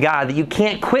invested with God that you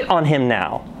can't quit on Him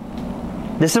now.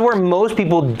 This is where most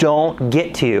people don't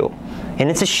get to. And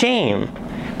it's a shame,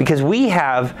 because we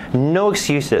have no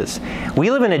excuses. We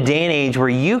live in a day and age where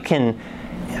you can,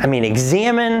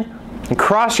 examine and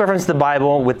cross-reference the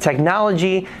Bible with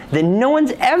technology that no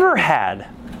one's ever had.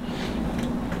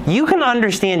 You can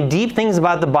understand deep things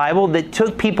about the Bible that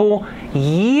took people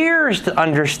years to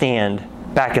understand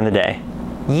back in the day.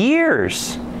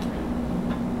 Years.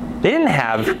 They didn't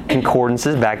have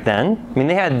concordances back then.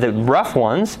 They had the rough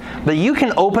ones, but you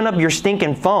can open up your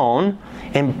stinking phone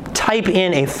and type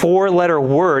in a 4-letter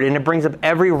word and it brings up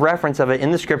every reference of it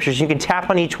in the scriptures. You can tap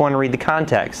on each one and read the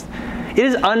context. It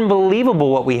is unbelievable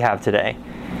what we have today.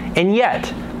 And yet,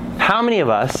 how many of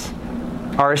us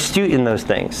are astute in those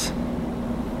things?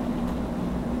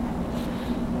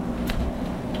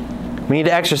 We need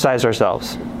to exercise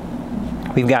ourselves.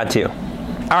 We've got to.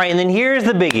 All right, and then here's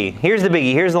the biggie. Here's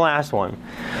the last one.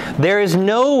 There is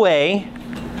no way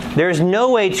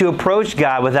to approach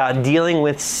God without dealing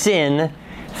with sin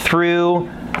through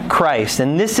Christ.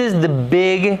 And this is the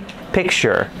big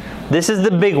picture. This is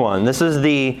the big one. This is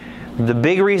the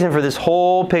big reason for this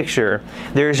whole picture.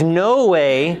 There's no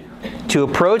way to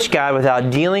approach God without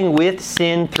dealing with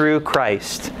sin through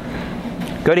Christ.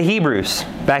 Go to Hebrews.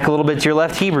 Back a little bit to your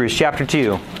left. Hebrews chapter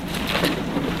 2.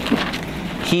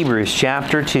 Hebrews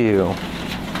chapter 2.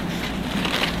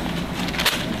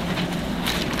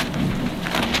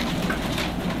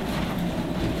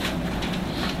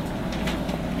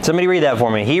 Somebody read that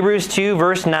for me. Hebrews 2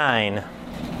 verse 9.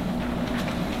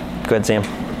 Go ahead, Sam.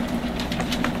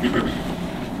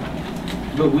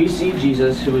 But we see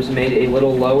Jesus, who was made a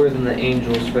little lower than the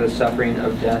angels for the suffering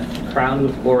of death, crowned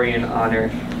with glory and honor,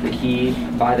 that He,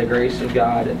 by the grace of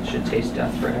God, should taste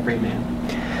death for every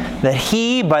man. That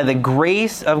He, by the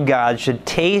grace of God, should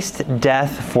taste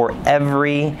death for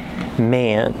every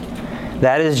man.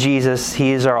 That is Jesus.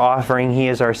 He is our offering. He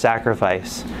is our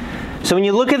sacrifice. So when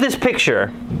you look at this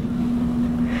picture,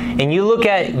 and you look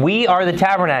at, we are the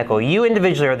tabernacle. You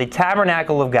individually are the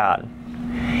tabernacle of God.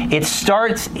 It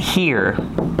starts here,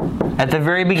 at the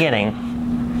very beginning.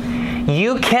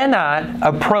 You cannot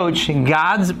approach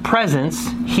God's presence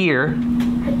here,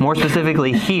 more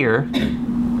specifically here,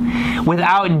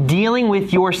 without dealing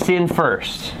with your sin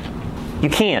first. You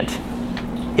can't.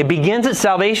 It begins at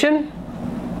salvation.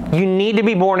 You need to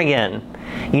be born again.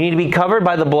 You need to be covered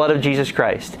by the blood of Jesus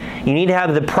Christ. You need to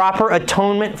have the proper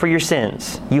atonement for your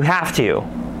sins. You have to.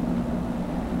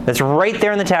 That's right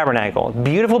there in the tabernacle.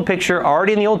 Beautiful picture,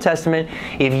 already in the Old Testament.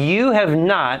 If you have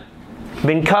not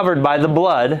been covered by the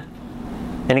blood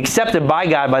and accepted by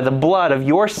God by the blood of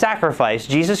your sacrifice,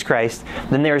 Jesus Christ,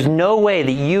 then there's no way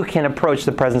that you can approach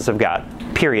the presence of God.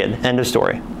 Period. End of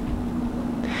story.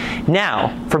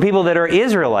 Now, for people that are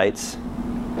Israelites,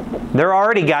 they're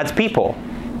already God's people.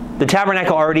 The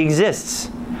tabernacle already exists.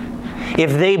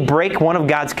 If they break one of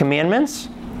God's commandments,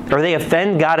 or they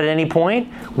offend God at any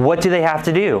point, what do they have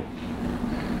to do?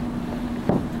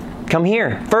 Come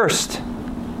here, first.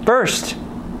 First.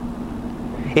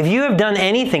 If you have done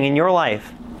anything in your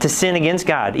life to sin against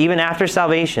God, even after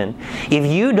salvation, if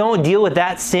you don't deal with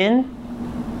that sin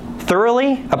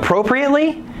thoroughly,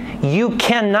 appropriately, you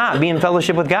cannot be in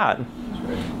fellowship with God.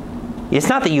 It's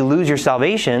not that you lose your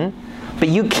salvation, but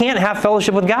you can't have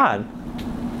fellowship with God.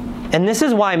 And this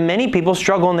is why many people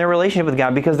struggle in their relationship with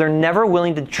God, because they're never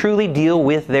willing to truly deal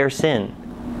with their sin.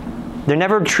 They're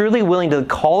never truly willing to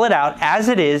call it out as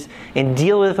it is and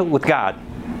deal with it with God.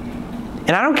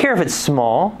 And I don't care if it's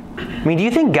small. Do you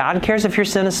think God cares if your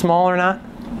sin is small or not?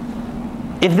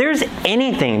 If there's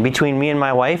anything between me and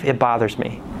my wife, it bothers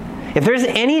me. If there's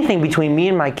anything between me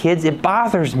and my kids, it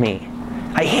bothers me.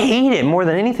 I hate it more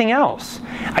than anything else.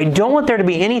 I don't want there to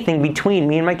be anything between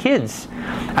me and my kids.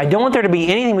 I don't want there to be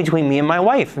anything between me and my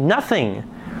wife. Nothing.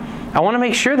 I want to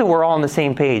make sure that we're all on the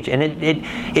same page. And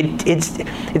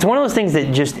it's one of those things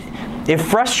that just, it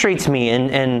frustrates me.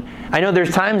 And I know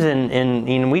there's times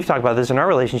and we've talked about this in our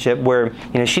relationship where,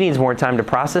 she needs more time to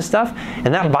process stuff.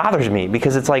 And that bothers me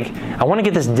because it's like, I want to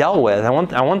get this dealt with. I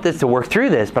want this to work through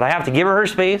this, but I have to give her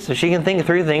space so she can think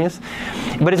through things.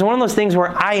 But it's one of those things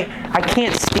where I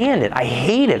can't stand it. I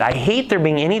hate it. I hate there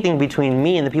being anything between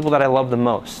me and the people that I love the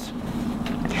most.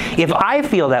 If I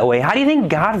feel that way, how do you think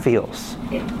God feels?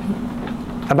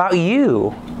 About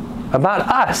you, about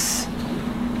us.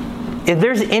 If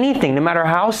there's anything, no matter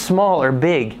how small or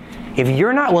big, if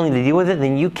you're not willing to deal with it,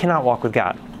 then you cannot walk with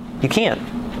God. You can't.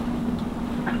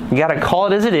 You got to call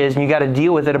it as it is, and you got to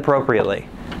deal with it appropriately.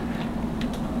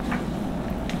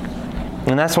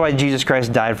 And that's why Jesus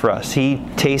Christ died for us. He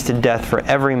tasted death for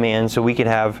every man so we could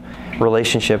have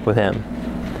relationship with Him.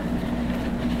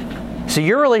 So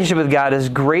your relationship with God is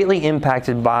greatly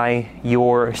impacted by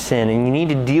your sin, and you need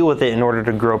to deal with it in order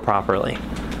to grow properly.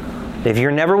 If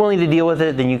you're never willing to deal with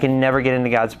it, then you can never get into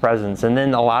God's presence. And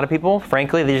then a lot of people,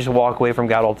 frankly, they just walk away from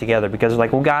God altogether because they're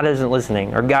like, well, God isn't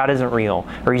listening, or God isn't real,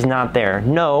 or He's not there.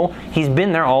 No, He's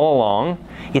been there all along.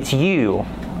 It's you.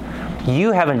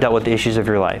 You haven't dealt with the issues of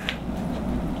your life.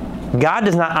 God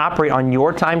does not operate on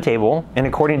your timetable and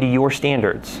according to your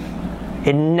standards.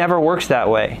 It never works that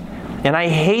way. And I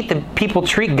hate that people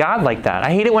treat God like that.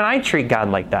 I hate it when I treat God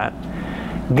like that.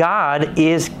 God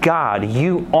is God.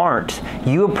 You aren't.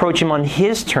 You approach Him on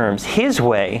His terms, His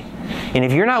way. And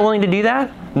if you're not willing to do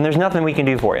that, then there's nothing we can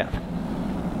do for you.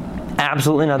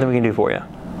 Absolutely nothing we can do for you.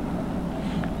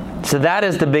 So that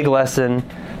is the big lesson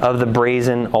of the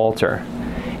brazen altar.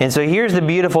 And so here's the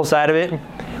beautiful side of it.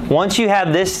 Once you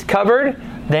have this covered,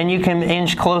 then you can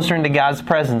inch closer into God's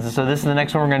presence. And so this is the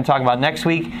next one we're going to talk about next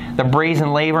week, the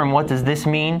brazen laver, and what does this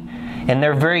mean? And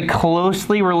they're very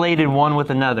closely related one with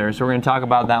another. So we're going to talk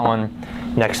about that one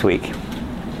next week.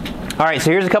 All right,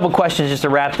 so here's a couple questions just to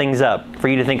wrap things up for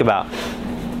you to think about.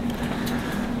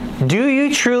 Do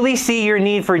you truly see your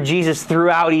need for Jesus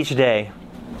throughout each day?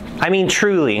 I mean,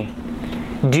 truly.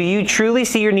 Do you truly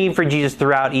see your need for Jesus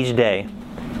throughout each day?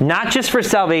 Not just for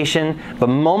salvation, but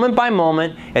moment by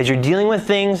moment, as you're dealing with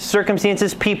things,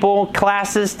 circumstances, people,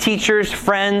 classes, teachers,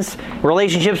 friends,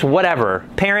 relationships, whatever,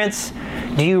 parents,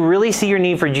 do you really see your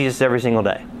need for Jesus every single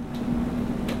day?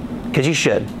 Because you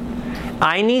should.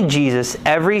 I need Jesus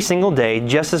every single day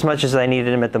just as much as I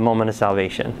needed Him at the moment of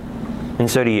salvation. And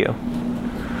so do you.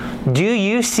 Do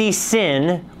you see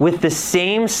sin with the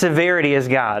same severity as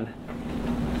God?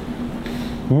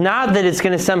 Not that it's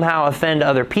going to somehow offend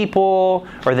other people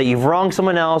or that you've wronged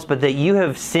someone else, but that you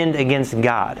have sinned against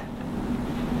God.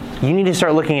 You need to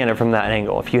start looking at it from that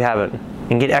angle if you haven't,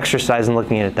 and get exercise in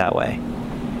looking at it that way.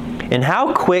 And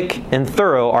how quick and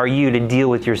thorough are you to deal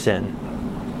with your sin?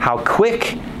 How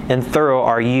quick and thorough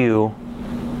are you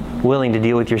willing to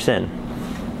deal with your sin?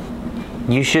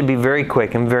 You should be very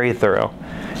quick and very thorough.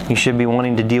 You should be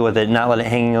wanting to deal with it, not let it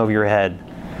hanging over your head.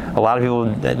 A lot of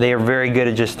people, they are very good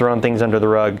at just throwing things under the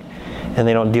rug, and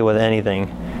they don't deal with anything.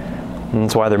 And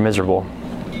that's why they're miserable.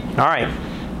 All right.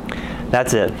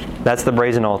 That's it. That's the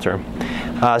brazen altar.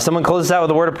 Someone close us out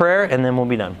with a word of prayer, and then we'll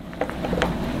be done.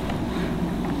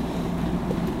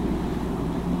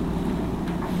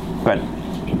 Go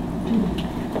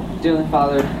ahead. Dear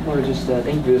Father, Lord, just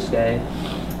thank you for this day.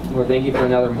 Lord, thank you for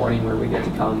another morning where we get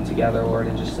to come together, Lord,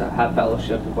 and just have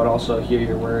fellowship, but also hear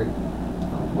your word.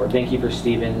 Lord, thank you for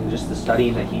Stephen and just the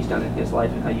studying that he's done in his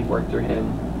life and how you've worked through him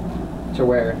to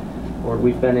where, Lord,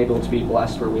 we've been able to be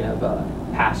blessed where we have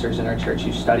pastors in our church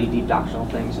who study deep doctrinal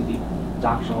things and deep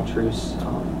doctrinal truths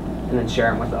and then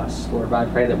share them with us. Lord, but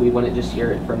I pray that we wouldn't just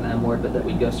hear it from them, Lord, but that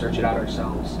we'd go search it out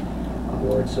ourselves,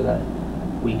 Lord, so that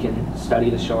we can study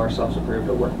to show ourselves approved,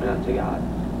 a workman unto God.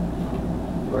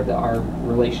 Lord, that our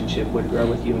relationship would grow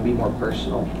with you and be more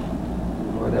personal.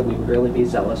 Lord, that we would really be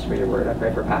zealous for your word. I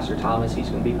pray for Pastor Thomas. He's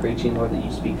going to be preaching, Lord, that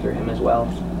you speak through him as well.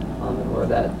 And Lord,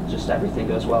 that just everything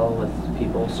goes well with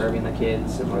people serving the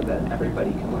kids, and Lord, that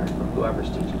everybody can learn from whoever's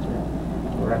teaching today.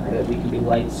 Lord, I pray that we can be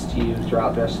lights to you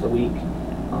throughout the rest of the week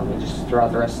and just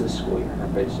throughout the rest of the school year. I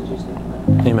pray this in Jesus'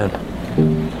 name. Amen.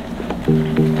 Amen.